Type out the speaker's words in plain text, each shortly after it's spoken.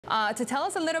to tell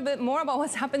us a little bit more about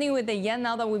what's happening with the yen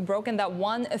now that we've broken that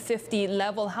 150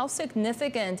 level. How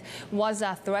significant was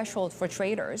that threshold for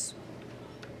traders?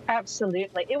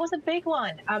 Absolutely. It was a big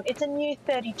one. It's a new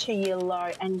 32-year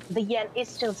low, and the yen is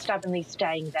still stubbornly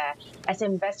staying there as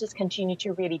investors continue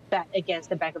to really bet against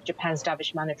the Bank of Japan's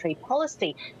dovish monetary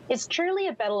policy. It's truly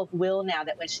a battle of will now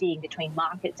that we're seeing between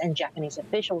markets and Japanese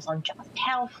officials on just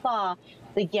how far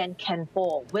the yen can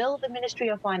fall. Will the Ministry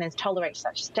of Finance tolerate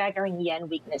such staggering yen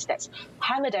weakness that's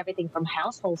hammered everything from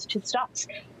households to stocks?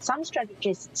 Some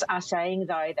strategists are saying,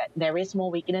 though, that there is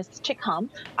more weakness to come.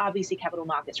 RBC Capital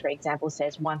Markets, for example,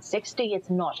 says 160 is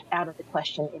not out of the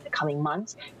question in the coming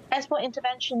months. As for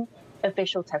intervention,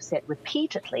 officials have said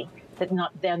repeatedly that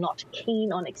they're not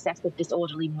keen on excessive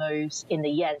disorderly moves in the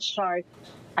yen. So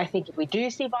I think if we do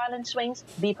see violent swings,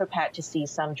 be prepared to see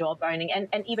some jawboning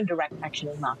and even direct action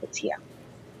in markets here.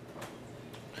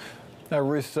 Now,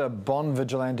 Ruth, bond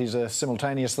vigilantes are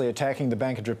simultaneously attacking the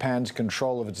Bank of Japan's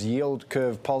control of its yield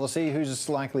curve policy. Who's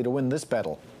likely to win this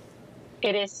battle?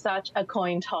 It is such a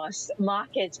coin toss.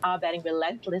 Markets are betting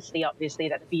relentlessly, obviously,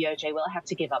 that the BOJ will have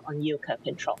to give up on yield curve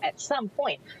control at some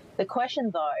point. The question,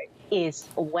 though, is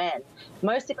when.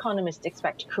 Most economists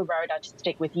expect Kuroda to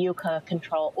stick with yield curve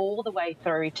control all the way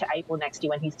through to April next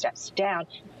year when he steps down,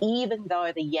 even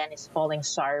though the yen is falling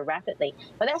so rapidly.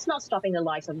 But that's not stopping the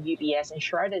likes of UBS and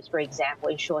Schroders, for example,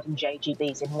 in shorting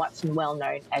JGBs in what's well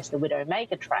known as the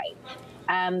Widowmaker trade.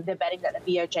 They're betting that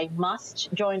the BOJ must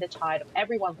join the tide of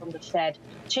everyone from the Fed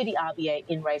to the RBA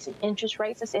in raising interest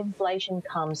rates as inflation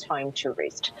comes home to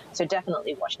roost. So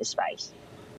definitely watch this space.